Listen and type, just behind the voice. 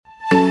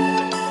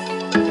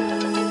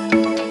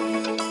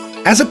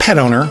As a pet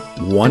owner,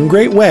 one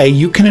great way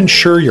you can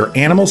ensure your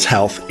animal's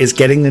health is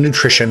getting the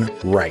nutrition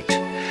right.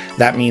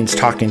 That means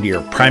talking to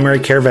your primary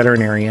care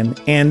veterinarian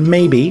and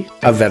maybe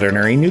a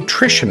veterinary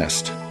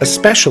nutritionist,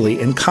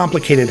 especially in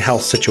complicated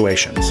health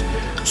situations.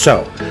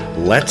 So,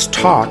 let's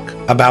talk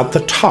about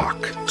the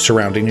talk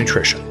surrounding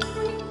nutrition.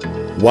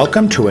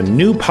 Welcome to a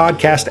new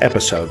podcast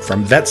episode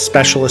from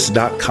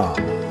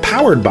vetspecialist.com,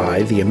 powered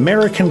by the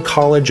American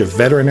College of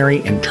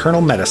Veterinary Internal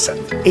Medicine,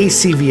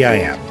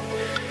 ACVIM.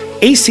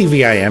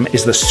 ACVIM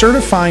is the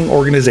certifying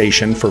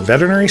organization for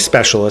veterinary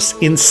specialists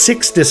in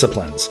 6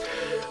 disciplines: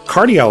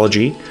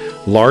 cardiology,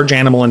 large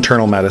animal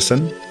internal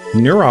medicine,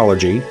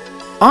 neurology,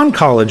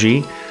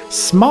 oncology,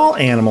 small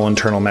animal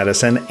internal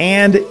medicine,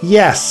 and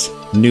yes,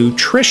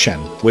 nutrition,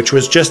 which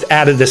was just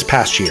added this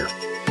past year.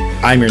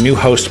 I'm your new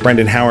host,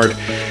 Brendan Howard,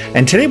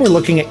 and today we're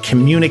looking at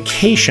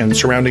communication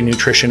surrounding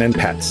nutrition in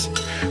pets.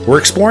 We're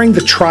exploring the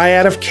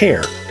Triad of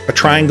Care, a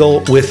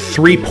triangle with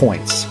 3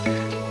 points: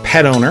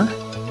 pet owner,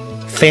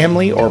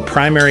 family or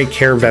primary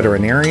care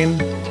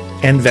veterinarian,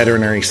 and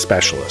veterinary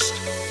specialist.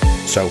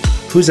 So,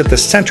 who's at the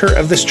center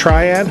of this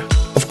triad?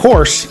 Of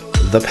course,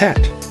 the pet.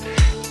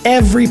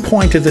 Every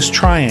point of this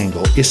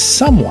triangle is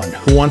someone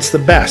who wants the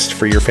best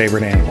for your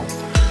favorite animal.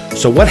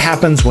 So what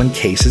happens when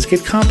cases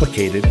get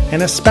complicated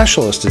and a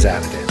specialist is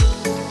added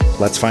in?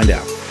 Let's find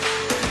out.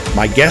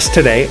 My guests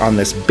today on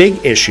this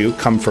big issue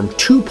come from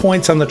 2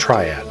 points on the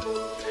triad: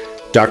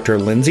 Dr.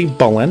 Lindsay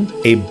Bullen,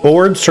 a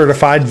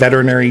board-certified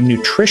veterinary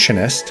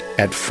nutritionist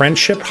at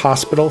Friendship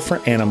Hospital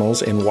for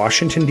Animals in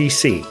Washington,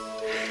 D.C.,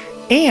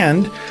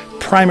 and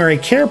primary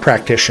care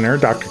practitioner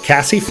Dr.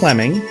 Cassi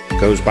Fleming,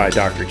 goes by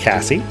Dr.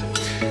 Cassi,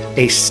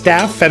 a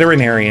staff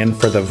veterinarian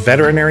for the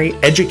veterinary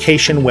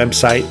education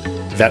website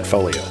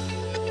Vetfolio.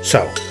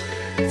 So,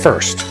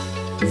 first,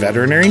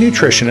 veterinary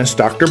nutritionist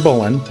Dr.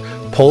 Bullen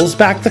pulls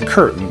back the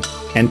curtain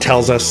and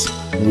tells us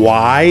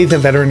why the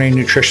veterinary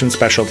nutrition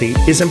specialty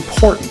is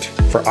important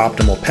for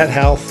optimal pet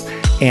health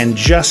and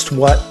just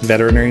what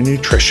veterinary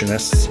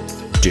nutritionists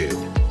do.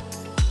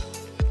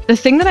 The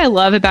thing that I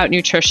love about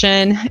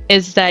nutrition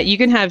is that you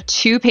can have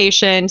 2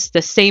 patients,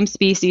 the same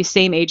species,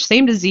 same age,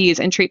 same disease,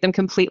 and treat them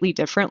completely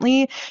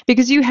differently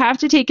because you have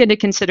to take into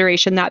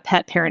consideration that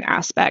pet parent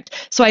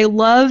aspect. So I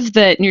love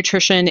that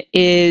nutrition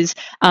is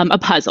a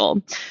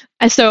puzzle.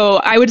 So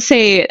I would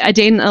say a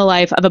day in the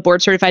life of a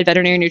board certified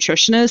veterinary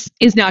nutritionist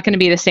is not going to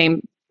be the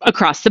same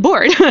across the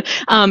board.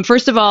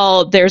 First of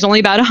all, there's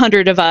only about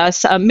 100 of us,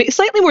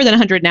 slightly more than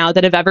 100 now,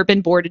 that have ever been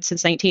boarded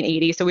since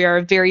 1980. So we are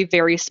a very,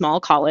 very small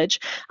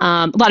college.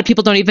 A lot of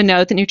people don't even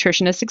know that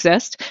nutritionists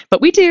exist, but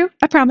we do,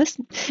 I promise.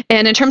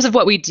 And in terms of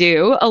what we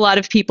do, a lot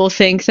of people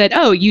think that,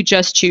 oh, you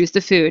just choose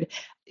the food.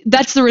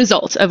 That's the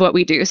result of what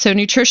we do. So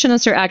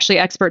nutritionists are actually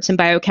experts in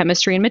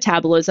biochemistry and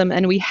metabolism,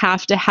 and we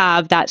have to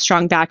have that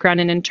strong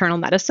background in internal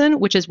medicine,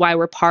 which is why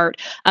we're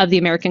part of the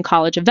American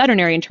College of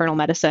Veterinary Internal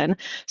Medicine.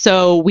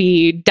 So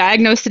we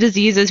diagnose the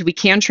diseases. We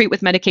can treat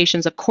with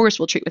medications. Of course,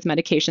 we'll treat with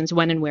medications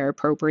when and where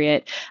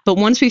appropriate. But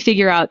once we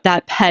figure out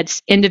that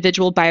pet's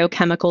individual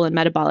biochemical and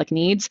metabolic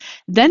needs,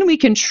 then we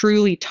can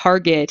truly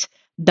target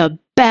the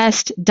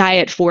best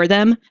diet for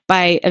them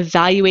by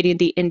evaluating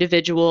the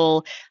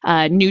individual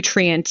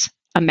nutrient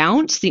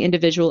amounts, the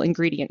individual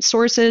ingredient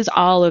sources,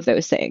 all of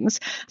those things.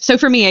 So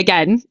for me,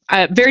 again,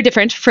 very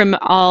different from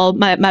all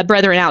my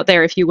brethren out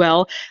there, if you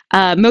will.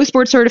 Most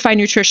board certified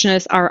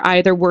nutritionists are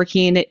either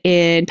working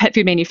in pet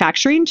food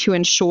manufacturing to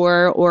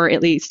ensure, or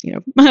at least,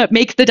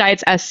 make the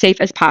diets as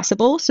safe as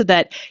possible so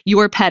that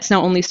your pets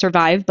not only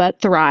survive, but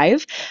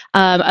thrive.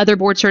 Other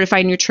board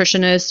certified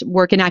nutritionists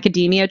work in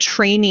academia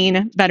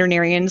training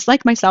veterinarians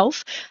like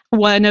myself.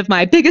 One of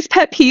my biggest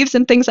pet peeves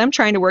and things I'm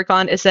trying to work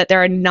on is that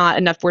there are not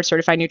enough board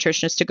certified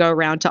nutritionists to go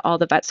around to all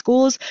the vet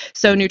schools.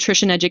 So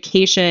nutrition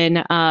education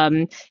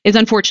is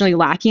unfortunately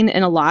lacking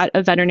in a lot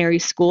of veterinary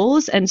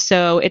schools. And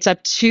so it's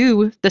up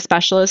to the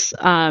specialists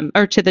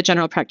or to the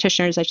general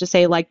practitioners, I should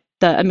say, like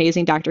the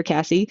amazing Dr.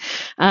 Cassi,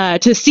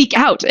 to seek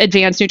out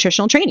advanced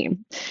nutritional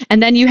training.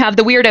 And then you have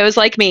the weirdos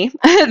like me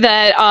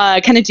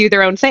that kind of do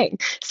their own thing.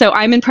 So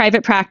I'm in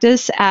private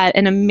practice at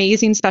an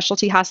amazing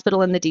specialty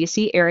hospital in the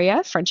DC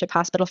area, Friendship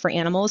Hospital for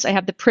Animals. I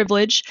have the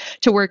privilege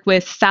to work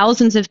with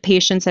thousands of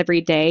patients every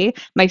day.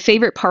 My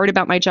favorite part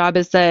about my job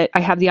is that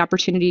I have the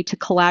opportunity to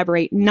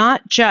collaborate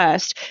not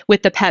just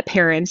with the pet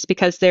parents,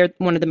 because they're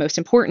one of the most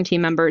important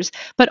team members,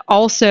 but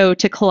also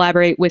to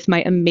collaborate with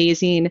my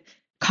amazing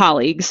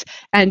colleagues,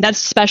 and that's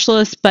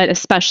specialists, but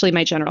especially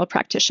my general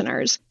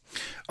practitioners.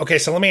 Okay,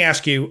 so let me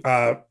ask you,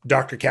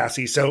 Dr.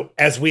 Cassi. So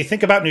as we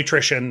think about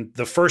nutrition,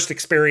 the first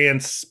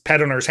experience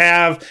pet owners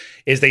have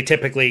is they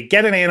typically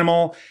get an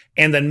animal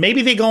and then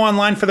maybe they go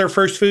online for their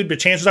first food, but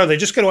chances are they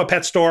just go to a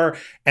pet store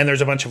and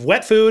there's a bunch of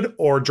wet food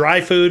or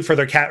dry food for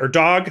their cat or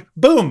dog.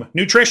 Boom,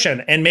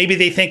 nutrition. And maybe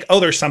they think,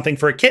 oh, there's something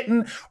for a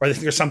kitten, or they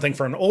think there's something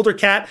for an older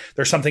cat.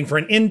 There's something for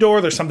an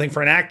indoor. There's something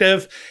for an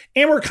active.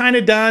 And we're kind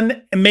of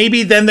done. And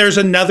maybe then there's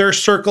another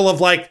circle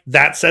of like,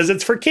 that says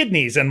it's for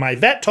kidneys. And my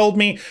vet told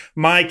me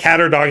my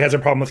cat or dog has a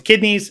problem with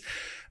kidneys.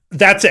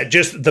 That's it.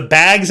 Just the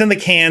bags and the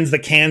cans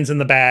and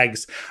the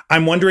bags.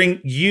 I'm wondering,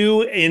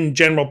 you in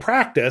general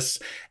practice,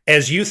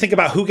 as you think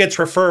about who gets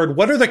referred,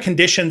 what are the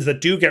conditions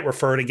that do get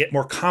referred and get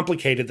more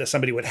complicated that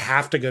somebody would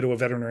have to go to a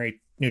veterinary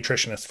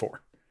nutritionist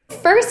for?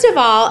 First of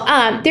all,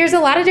 there's a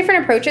lot of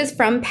different approaches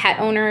from pet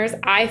owners,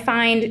 I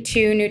find,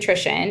 to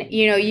nutrition.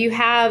 You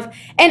have,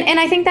 and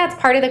I think that's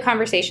part of the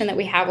conversation that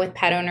we have with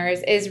pet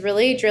owners is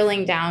really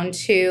drilling down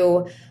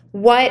to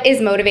what is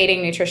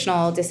motivating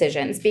nutritional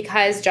decisions,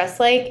 because just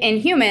like in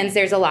humans,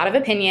 there's a lot of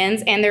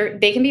opinions,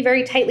 and they can be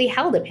very tightly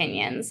held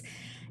opinions.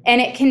 And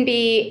it can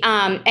be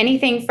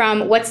anything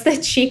from what's the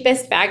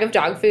cheapest bag of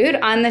dog food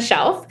on the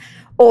shelf,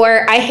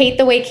 or I hate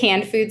the way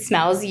canned food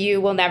smells.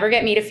 You will never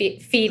get me to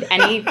feed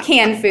any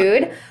canned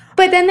food.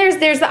 But then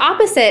there's the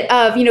opposite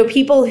of,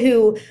 people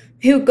who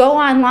go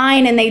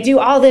online and they do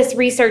all this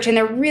research and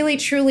they're really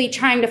truly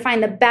trying to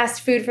find the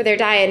best food for their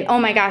diet. And oh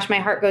my gosh, my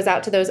heart goes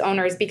out to those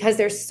owners because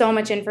there's so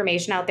much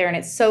information out there and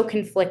it's so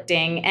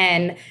conflicting.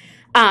 And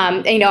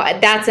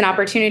that's an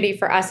opportunity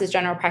for us as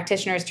general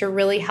practitioners to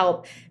really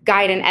help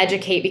guide and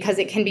educate, because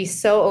it can be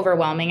so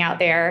overwhelming out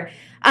there.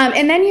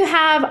 And then you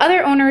have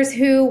other owners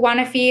who want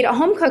to feed a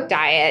home cooked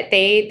diet.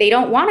 They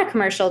don't want a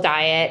commercial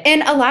diet.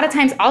 And a lot of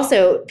times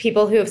also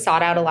people who have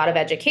sought out a lot of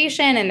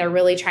education and they're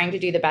really trying to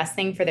do the best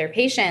thing for their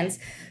patients.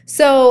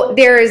 So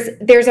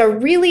there's a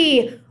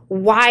really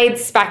wide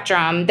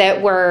spectrum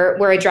that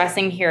we're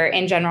addressing here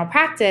in general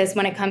practice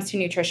when it comes to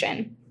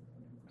nutrition.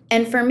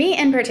 And for me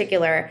in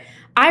particular,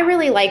 I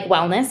really like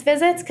wellness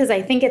visits because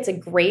I think it's a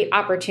great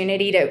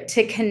opportunity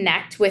to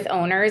connect with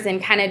owners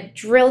and kind of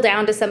drill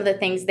down to some of the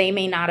things they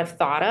may not have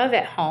thought of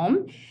at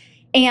home.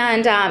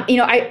 And,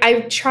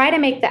 I try to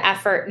make the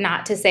effort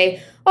not to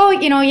say, oh,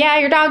 yeah,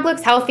 your dog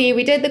looks healthy.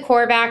 We did the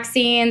core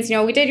vaccines.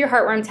 We did your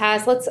heartworm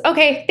test.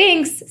 Okay,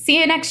 thanks. See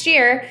you next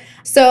year.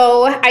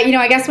 So,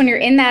 I guess when you're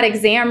in that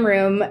exam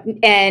room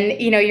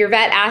and, your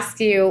vet asks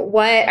you,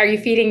 what are you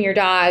feeding your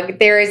dog?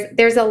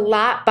 There's a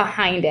lot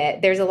behind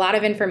it. There's a lot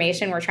of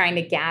information we're trying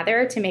to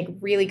gather to make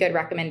really good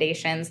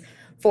recommendations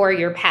for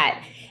your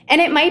pet.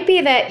 And it might be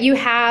that you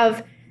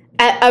have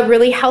a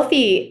really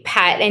healthy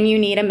pet and you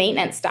need a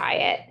maintenance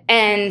diet.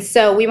 And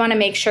so we want to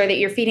make sure that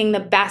you're feeding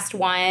the best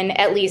one,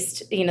 at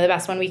least, the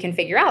best one we can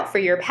figure out for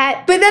your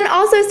pet. But then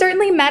also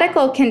certainly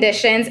medical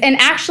conditions. And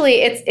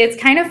actually,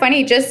 it's kind of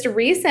funny. Just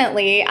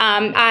recently,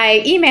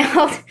 I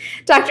emailed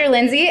Dr.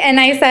 Lindsay and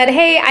I said,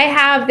 hey, I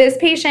have this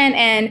patient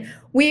and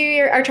we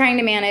are trying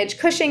to manage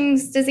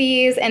Cushing's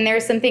disease, and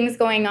there's some things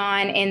going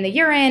on in the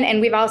urine. And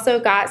we've also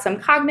got some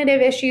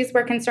cognitive issues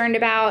we're concerned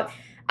about.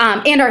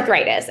 And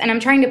arthritis. And I'm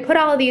trying to put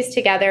all of these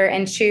together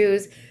and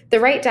choose the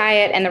right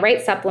diet and the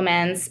right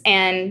supplements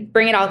and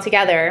bring it all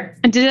together.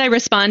 And did I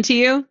respond to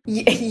you?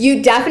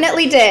 You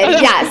definitely did.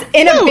 Yes.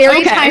 In a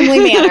very timely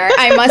manner,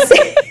 I must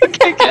say.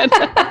 Okay, good.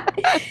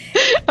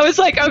 I was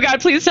like, oh God,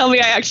 please tell me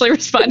I actually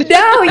responded.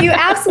 No, you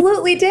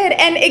absolutely did.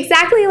 And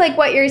exactly like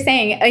what you're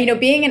saying,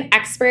 being an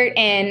expert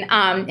in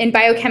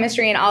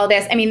biochemistry and all of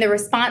this, the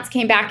response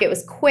came back. It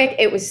was quick.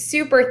 It was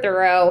super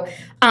thorough.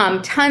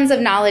 Tons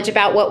of knowledge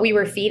about what we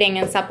were feeding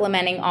and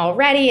supplementing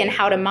already and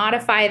how to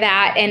modify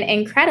that, and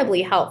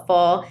incredibly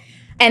helpful.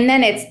 And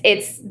then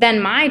it's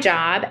then my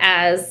job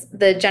as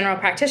the general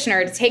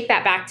practitioner to take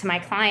that back to my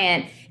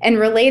client and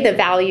relay the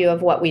value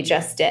of what we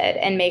just did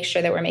and make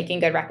sure that we're making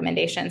good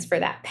recommendations for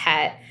that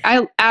pet.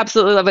 I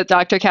absolutely love what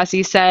Dr.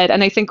 Cassi said.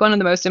 And I think one of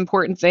the most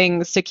important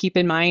things to keep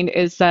in mind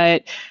is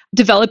that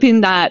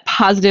developing that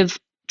positive,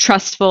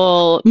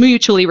 trustful,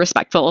 mutually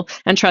respectful,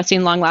 and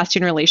trusting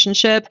long-lasting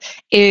relationship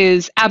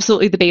is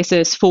absolutely the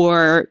basis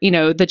for,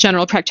 the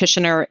general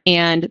practitioner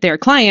and their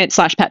client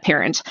 / pet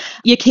parent.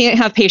 You can't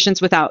have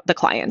patients without the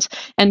client.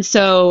 And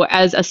so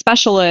as a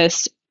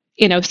specialist,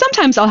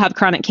 sometimes I'll have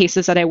chronic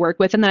cases that I work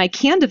with and then I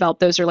can develop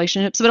those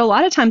relationships, but a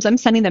lot of times I'm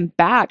sending them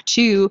back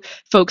to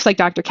folks like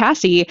Dr.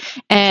 Cassi,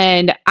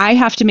 and I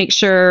have to make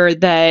sure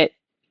that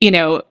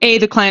A,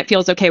 the client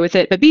feels okay with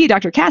it, but B,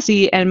 Dr.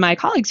 Cassi and my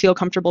colleagues feel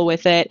comfortable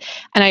with it.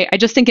 And I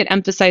just think it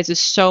emphasizes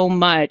so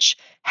much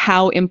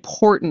how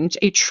important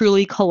a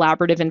truly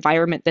collaborative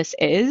environment this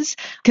is.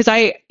 Because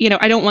I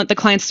don't want the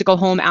clients to go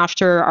home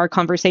after our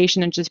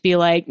conversation and just be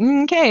like,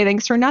 okay,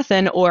 thanks for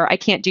nothing, or I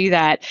can't do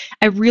that.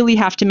 I really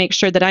have to make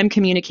sure that I'm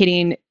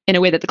communicating in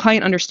a way that the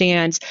client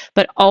understands,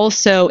 but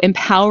also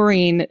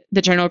empowering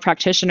the general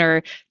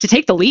practitioner to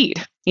take the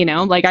lead.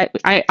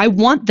 I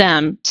want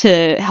them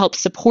to help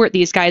support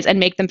these guys and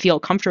make them feel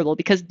comfortable,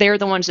 because they're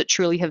the ones that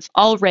truly have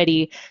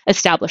already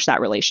established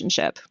that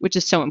relationship, which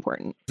is so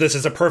important. This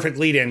is a perfect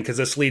lead in, because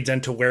this leads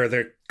into where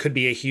there could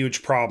be a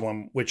huge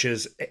problem, which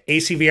is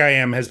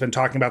ACVIM has been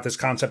talking about this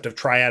concept of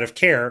Triad of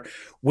Care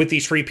with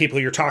these three people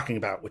you're talking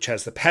about, which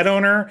has the pet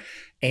owner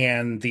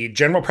and the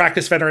general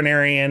practice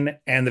veterinarian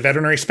and the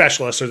veterinary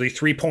specialist are the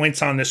 3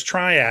 points on this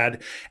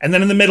triad. And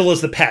then in the middle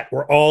is the pet.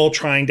 We're all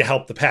trying to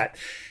help the pet.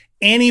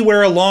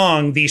 Anywhere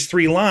along these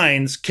 3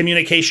 lines,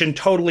 communication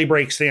totally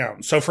breaks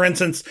down. So for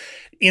instance,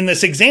 in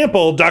this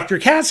example Dr.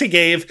 Cassi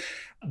gave,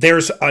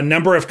 There's a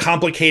number of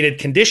complicated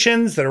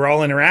conditions that are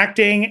all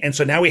interacting. And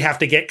so now we have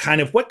to get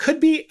kind of what could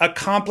be a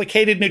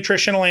complicated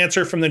nutritional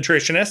answer from the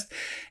nutritionist.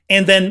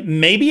 And then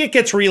maybe it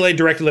gets relayed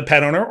directly to the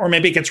pet owner, or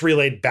maybe it gets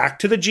relayed back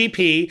to the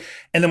GP.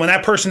 And then when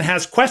that person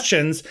has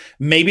questions,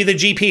 maybe the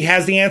GP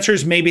has the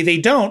answers, maybe they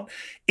don't.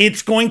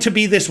 It's going to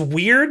be this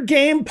weird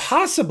game,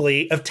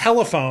 possibly, of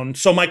telephone.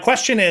 So my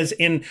question is,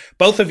 in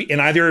both of you, and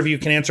either of you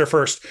can answer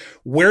first,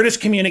 where does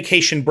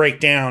communication break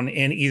down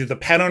in either the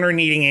pet owner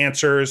needing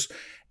answers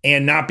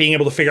and not being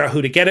able to figure out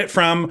who to get it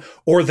from,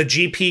 or the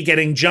GP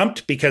getting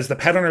jumped because the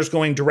pet owner is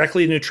going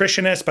directly to the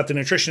nutritionist, but the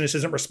nutritionist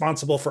isn't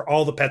responsible for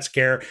all the pet's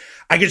care?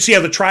 I can see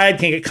how the triad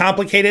can get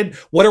complicated.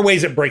 What are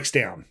ways it breaks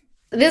down?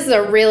 This is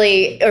a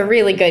really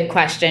good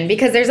question,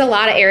 because there's a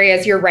lot of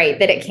areas, you're right,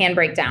 that it can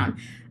break down.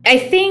 I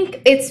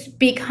think it's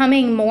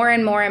becoming more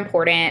and more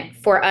important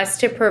for us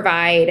to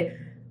provide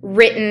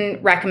written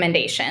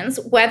recommendations,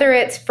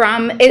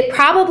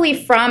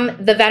 probably from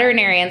the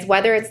veterinarians,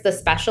 whether it's the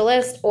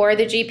specialist or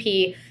the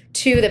GP,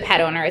 to the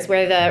pet owners,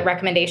 where the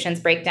recommendations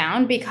break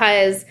down,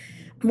 because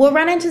we'll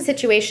run into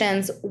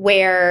situations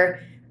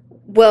where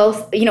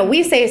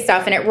we say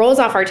stuff and it rolls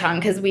off our tongue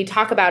because we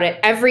talk about it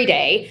every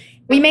day.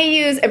 We may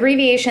use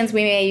abbreviations,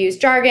 we may use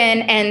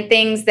jargon and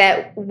things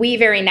that we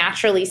very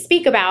naturally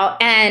speak about.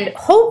 And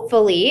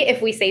hopefully,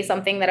 if we say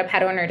something that a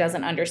pet owner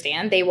doesn't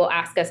understand, they will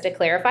ask us to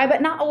clarify,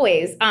 but not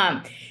always.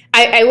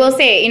 I will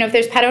say, if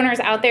there's pet owners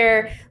out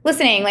there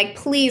listening,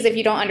 please, if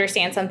you don't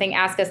understand something,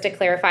 ask us to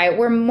clarify.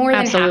 We're more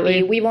than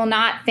happy. We will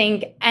not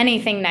think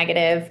anything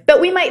negative, but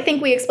we might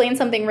think we explained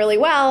something really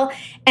well,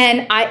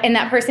 and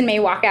that person may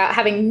walk out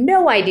having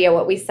no idea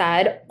what we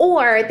said,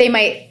 or they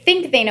might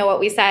think they know what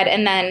we said,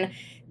 and then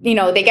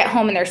they get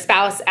home and their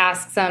spouse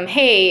asks them,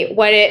 hey,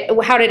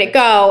 how did it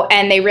go?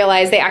 And they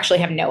realize they actually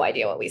have no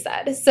idea what we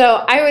said.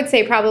 So I would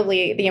say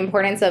probably the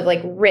importance of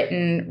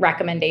written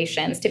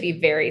recommendations, to be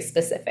very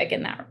specific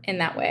in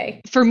that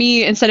way. For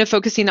me, instead of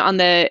focusing on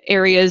the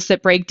areas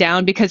that break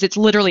down, because it's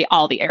literally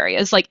all the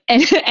areas,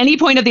 any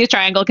point of the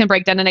triangle can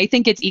break down. And I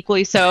think it's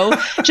equally so,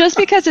 just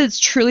because it's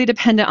truly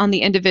dependent on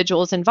the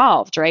individuals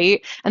involved,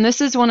 right? And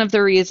this is one of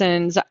the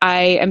reasons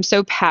I am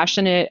so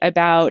passionate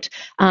about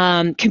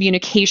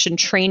communication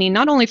training,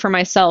 not only for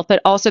myself, but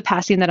also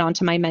passing that on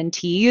to my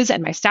mentees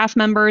and my staff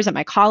members and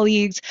my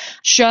colleagues,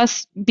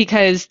 just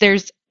because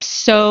there's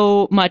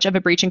so much of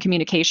a breach in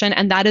communication.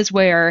 And that is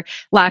where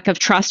lack of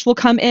trust will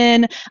come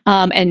in,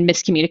 and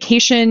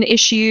miscommunication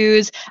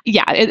issues.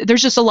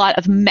 There's just a lot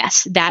of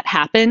mess that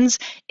happens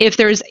if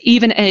there's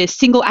even a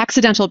single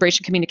accidental breach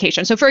in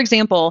communication. So for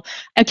example,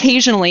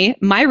 occasionally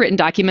my written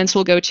documents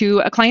will go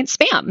to a client's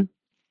spam.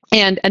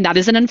 And that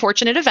is an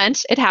unfortunate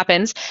event. It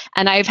happens.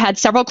 And I've had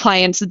several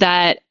clients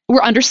that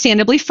were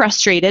understandably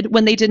frustrated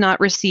when they did not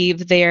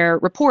receive their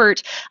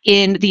report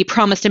in the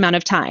promised amount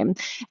of time.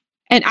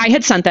 And I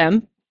had sent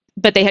them,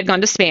 but they had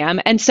gone to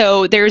spam. And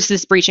so there's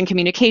this breach in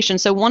communication.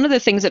 So one of the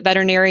things that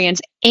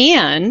veterinarians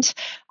and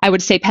I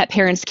would say pet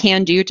parents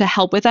can do to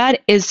help with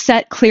that is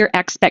set clear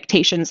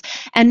expectations,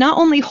 and not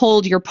only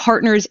hold your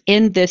partners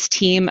in this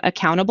team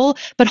accountable,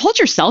 but hold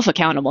yourself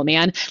accountable,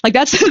 man.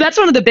 That's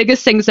one of the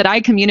biggest things that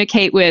I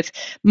communicate with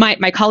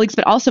my colleagues,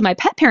 but also my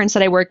pet parents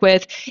that I work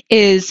with,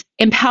 is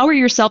empower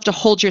yourself to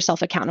hold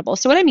yourself accountable.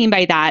 So what I mean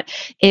by that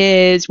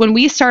is, when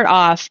we start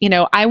off,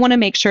 I want to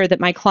make sure that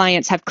my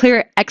clients have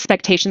clear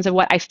expectations of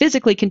what I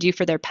physically can do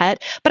for their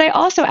pet, but I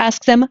also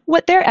ask them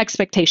what their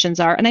expectations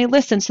are, and I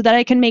listen so that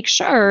I can make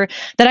sure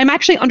that I'm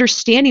actually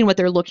understanding what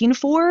they're looking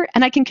for,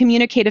 and I can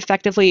communicate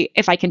effectively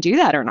if I can do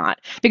that or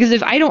not. Because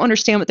if I don't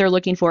understand what they're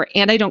looking for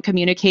and I don't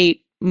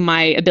communicate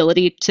my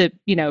ability to,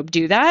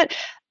 do that,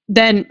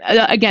 then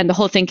again, the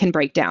whole thing can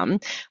break down.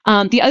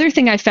 The other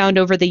thing I found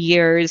over the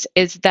years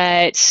is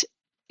that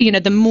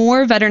the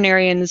more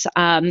veterinarians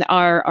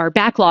are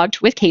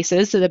backlogged with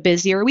cases, so the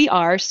busier we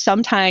are,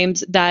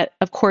 sometimes that,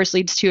 of course,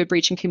 leads to a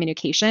breach in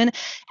communication.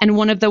 And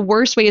one of the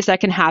worst ways that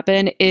can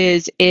happen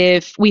is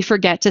if we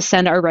forget to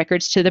send our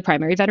records to the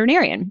primary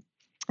veterinarian.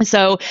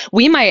 So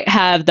we might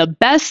have the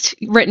best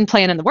written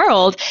plan in the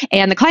world,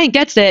 and the client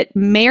gets it,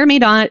 may or may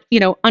not,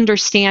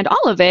 understand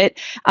all of it.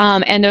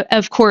 And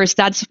of course,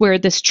 that's where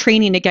this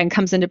training again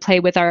comes into play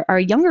with our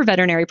younger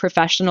veterinary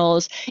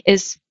professionals,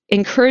 is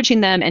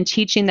encouraging them and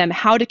teaching them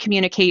how to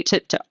communicate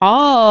to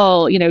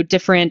all,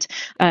 different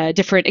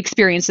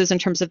experiences in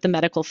terms of the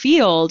medical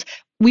field.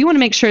 We want to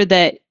make sure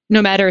that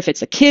no matter if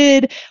it's a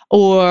kid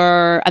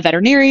or a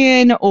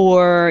veterinarian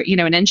or,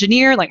 an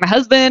engineer like my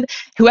husband,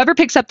 whoever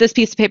picks up this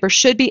piece of paper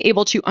should be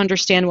able to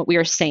understand what we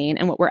are saying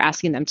and what we're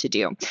asking them to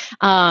do.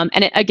 And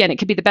it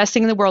could be the best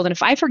thing in the world. And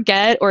if I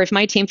forget, or if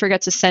my team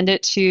forgets to send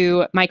it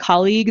to my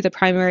colleague, the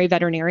primary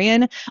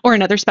veterinarian, or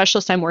another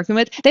specialist I'm working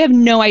with, they have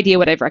no idea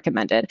what I've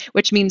recommended,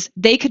 which means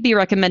they could be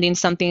recommending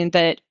something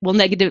that will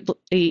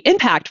negatively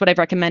impact what I've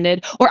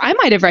recommended, or I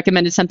might have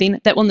recommended something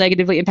that will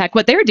negatively impact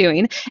what they're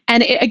doing.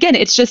 And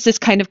it's just this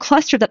kind of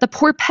cluster that the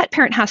poor pet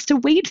parent has to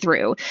wade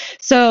through.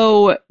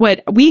 So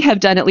what we have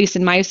done, at least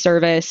in my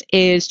service,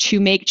 is to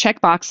make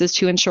check boxes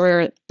to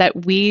ensure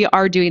that we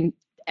are doing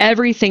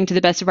everything to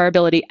the best of our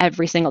ability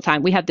every single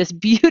time. We have this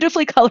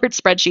beautifully colored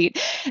spreadsheet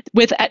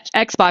with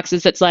X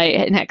boxes that's like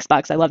an X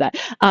box. I love that.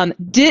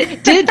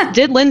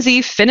 Did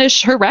Lindsay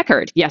finish her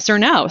record? Yes or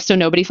no? So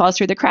nobody falls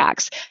through the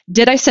cracks.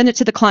 Did I send it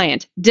to the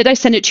client? Did I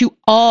send it to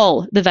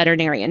all the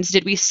veterinarians?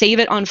 Did we save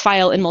it on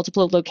file in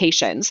multiple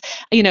locations?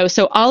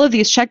 So all of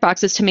these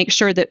checkboxes to make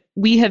sure that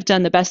we have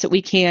done the best that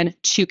we can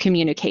to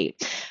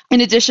communicate.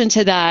 In addition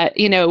to that,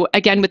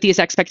 again, with these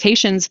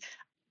expectations,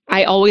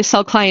 I always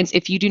tell clients,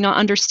 if you do not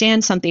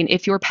understand something,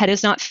 if your pet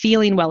is not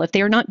feeling well, if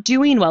they are not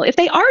doing well, if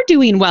they are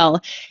doing well,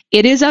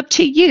 it is up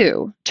to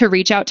you to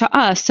reach out to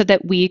us so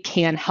that we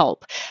can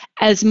help.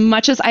 As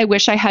much as I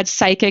wish I had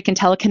psychic and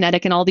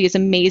telekinetic and all these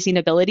amazing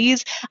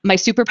abilities, my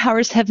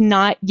superpowers have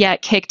not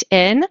yet kicked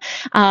in.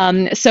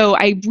 So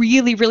I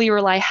really, really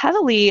rely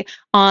heavily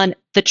on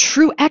the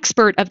true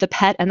expert of the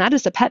pet, and that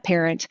is the pet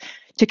parent,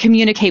 to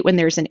communicate when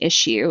there's an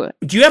issue.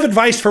 Do you have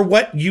advice for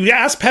what you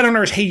ask pet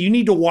owners? Hey, you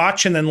need to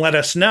watch and then let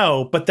us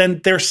know. But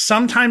then there's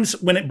sometimes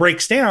when it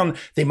breaks down,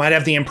 they might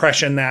have the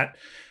impression that,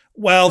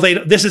 well,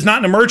 this is not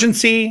an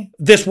emergency.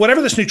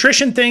 Whatever this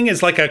nutrition thing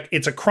is,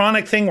 it's a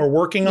chronic thing we're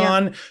working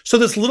on. So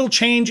this little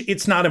change,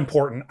 it's not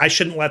important. I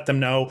shouldn't let them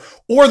know.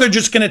 Or they're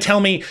just going to tell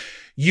me,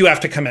 you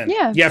have to come in.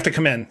 Yeah. You have to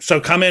come in. So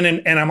come in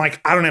and I'm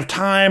like, I don't have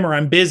time or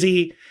I'm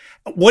busy.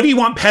 What do you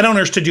want pet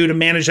owners to do to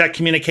manage that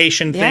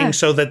communication thing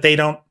so that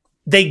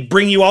they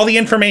bring you all the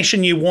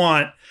information you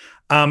want,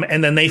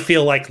 and then they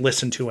feel like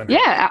listened to?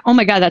 Yeah. Oh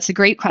my God, that's a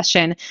great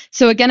question.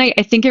 So again,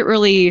 I think it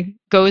really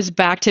goes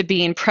back to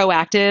being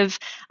proactive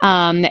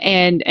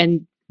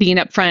and being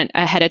upfront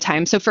ahead of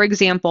time. So for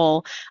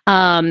example,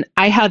 I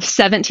have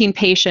 17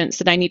 patients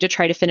that I need to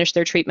try to finish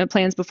their treatment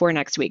plans before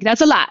next week.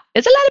 That's a lot.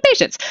 It's a lot of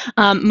patients.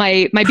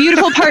 My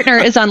beautiful partner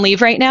is on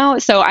leave right now,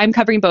 so I'm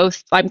covering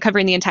both. I'm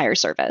covering the entire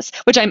service,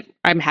 which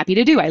I'm happy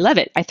to do. I love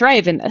it. I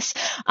thrive in this.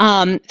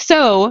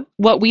 So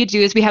what we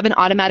do is we have an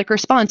automatic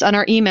response on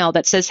our email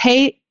that says,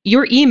 hey,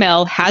 your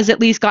email has at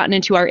least gotten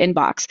into our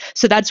inbox.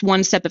 So that's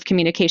one step of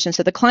communication.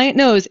 So the client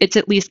knows it's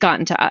at least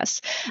gotten to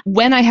us.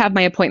 When I have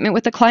my appointment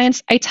with the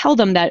clients, I tell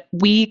them that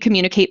we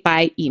communicate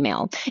by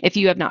email. If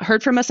you have not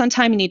heard from us on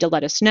time, you need to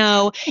let us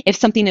know. If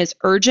something is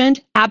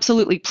urgent,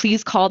 absolutely,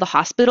 please call the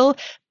hospital,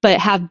 but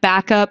have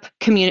backup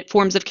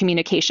forms of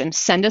communication.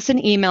 Send us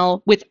an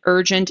email with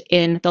urgent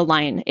in the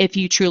line if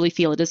you truly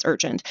feel it is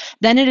urgent.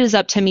 Then it is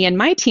up to me and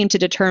my team to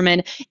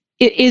determine,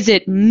 is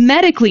it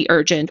medically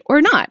urgent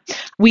or not?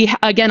 We,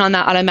 again, on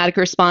that automatic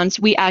response,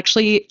 we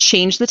actually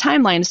change the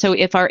timeline. So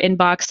if our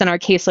inbox and our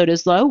caseload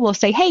is low, we'll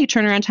say, hey,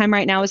 turnaround time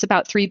right now is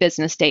about 3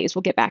 business days.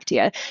 We'll get back to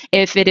you.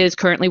 If it is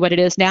currently what it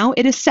is now,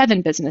 it is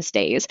 7 business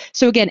days.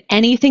 So again,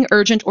 anything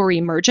urgent or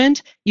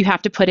emergent, you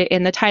have to put it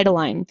in the title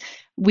line.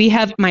 We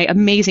have my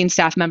amazing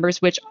staff members,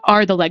 which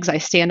are the legs I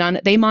stand on.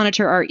 They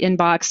monitor our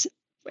inbox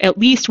at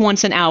least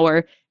once an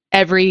hour,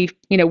 every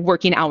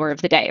working hour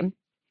of the day.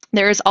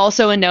 There is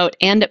also a note,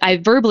 and I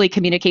verbally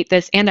communicate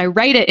this, and I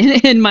write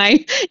it in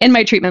my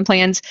treatment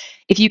plans.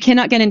 If you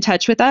cannot get in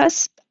touch with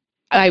us,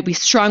 we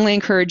strongly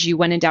encourage you,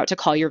 when in doubt, to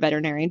call your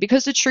veterinarian,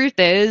 because the truth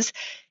is,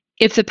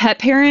 if the pet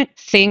parent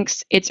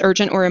thinks it's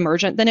urgent or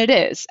emergent, then it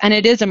is, and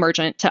it is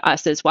emergent to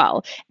us as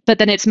well. But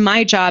then it's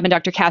my job and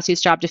Dr.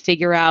 Cassi's job to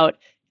figure out,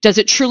 does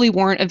it truly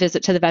warrant a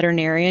visit to the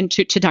veterinarian,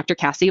 to Dr.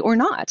 Cassi, or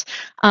not?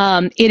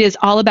 It is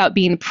all about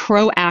being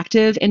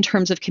proactive in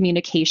terms of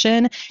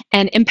communication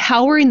and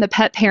empowering the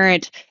pet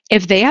parent.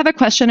 If they have a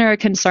question or a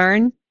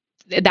concern,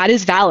 that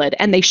is valid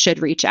and they should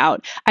reach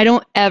out. I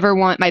don't ever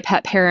want my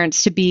pet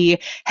parents to be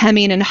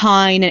hemming and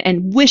hawing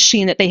and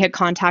wishing that they had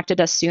contacted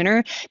us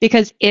sooner,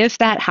 because if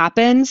that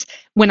happens,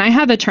 when I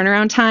have a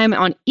turnaround time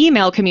on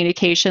email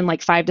communication,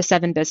 like 5 to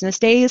 7 business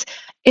days,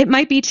 it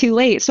might be too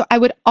late. So I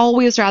would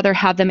always rather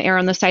have them err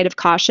on the side of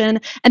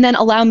caution and then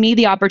allow me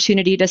the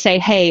opportunity to say,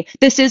 hey,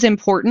 this is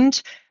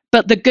important,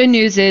 but the good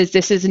news is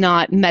this is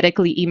not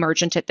medically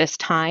emergent at this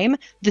time.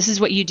 This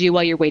is what you do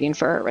while you're waiting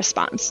for a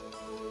response.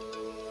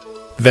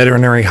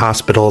 Veterinary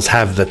hospitals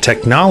have the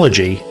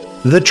technology,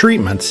 the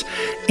treatments,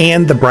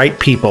 and the bright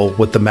people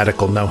with the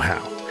medical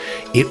know-how.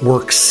 It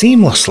works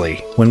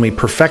seamlessly when we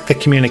perfect the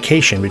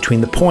communication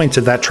between the points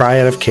of that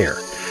triad of care: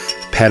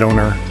 pet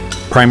owner,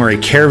 primary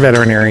care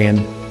veterinarian,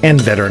 and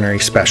veterinary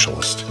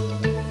specialist.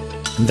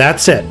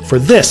 That's it for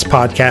this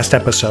podcast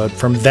episode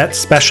from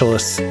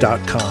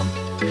vetspecialists.com.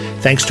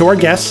 Thanks to our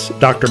guests,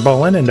 Dr.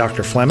 Bullen and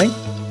Dr. Fleming.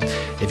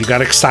 If you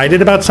got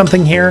excited about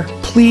something here,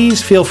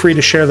 please feel free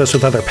to share this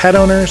with other pet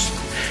owners.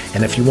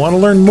 And if you want to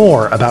learn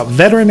more about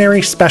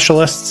veterinary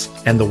specialists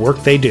and the work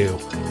they do,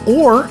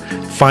 or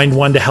find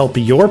one to help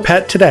your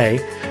pet today,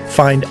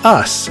 find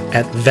us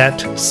at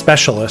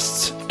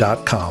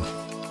vetspecialists.com.